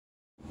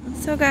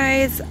So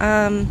guys,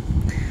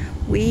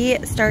 we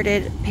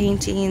started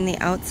painting the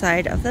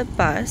outside of the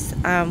bus.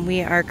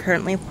 We are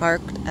currently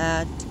parked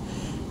at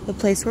the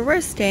place where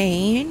we're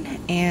staying,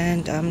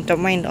 and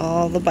don't mind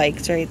all the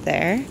bikes right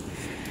there.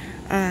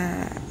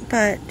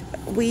 But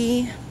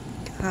we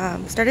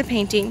started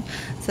painting.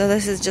 So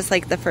this is just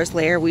like the first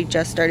layer. We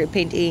just started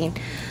painting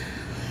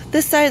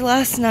this side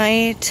last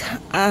night,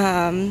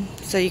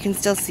 so you can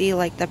still see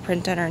like the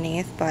print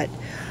underneath, but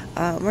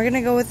we're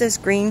gonna go with this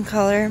green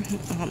color.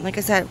 Like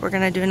I said, we're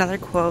gonna do another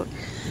quote,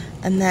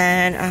 and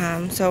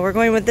then so we're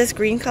going with this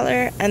green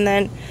color, and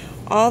then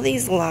all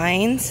these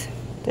lines,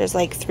 there's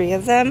like 3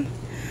 of them,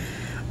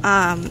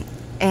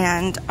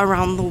 and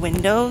around the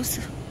windows,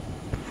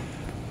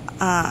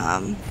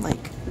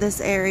 like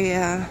this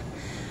area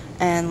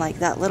and like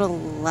that little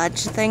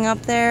ledge thing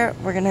up there,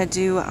 we're gonna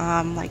do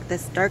like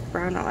this dark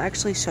brown. I'll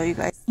actually show you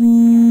guys like,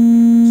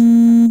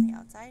 on the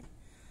outside,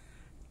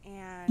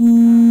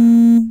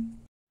 and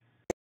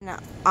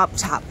up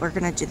top we're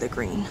gonna do the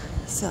green.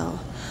 So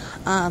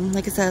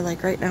like I said,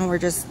 like right now we're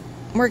just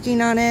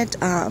working on it.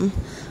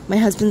 My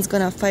husband's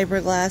gonna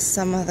fiberglass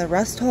some of the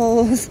rust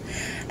holes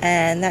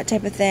and that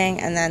type of thing,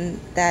 and then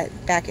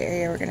that back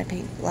area we're gonna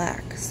paint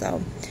black.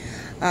 So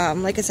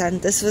like I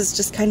said, this was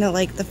just kind of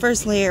like the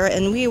first layer,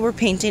 and we were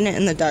painting it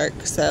in the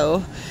dark.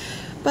 So,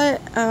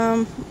 but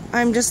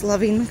I'm just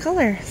loving the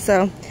color.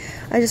 So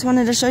I just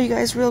wanted to show you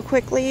guys real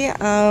quickly.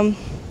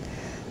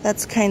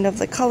 That's kind of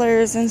the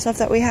colors and stuff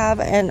that we have.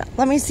 And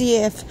let me see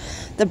if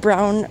the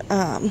brown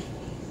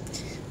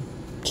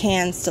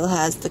can still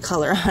has the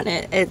color on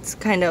it. It's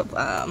kind of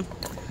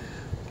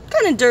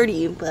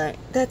dirty, but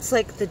that's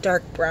like the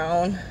dark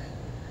brown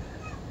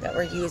that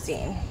we're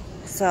using.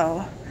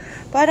 So,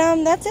 but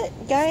that's it,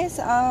 guys.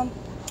 I'm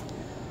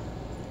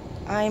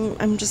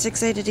just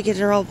excited to get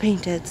it all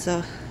painted.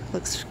 So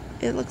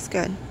it looks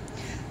good.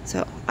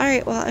 So all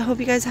right, well, I hope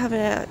you guys have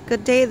a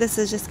good day. This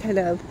is just kind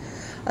of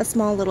a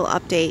small little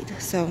update.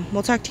 So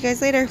we'll talk to you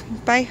guys later.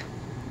 Bye.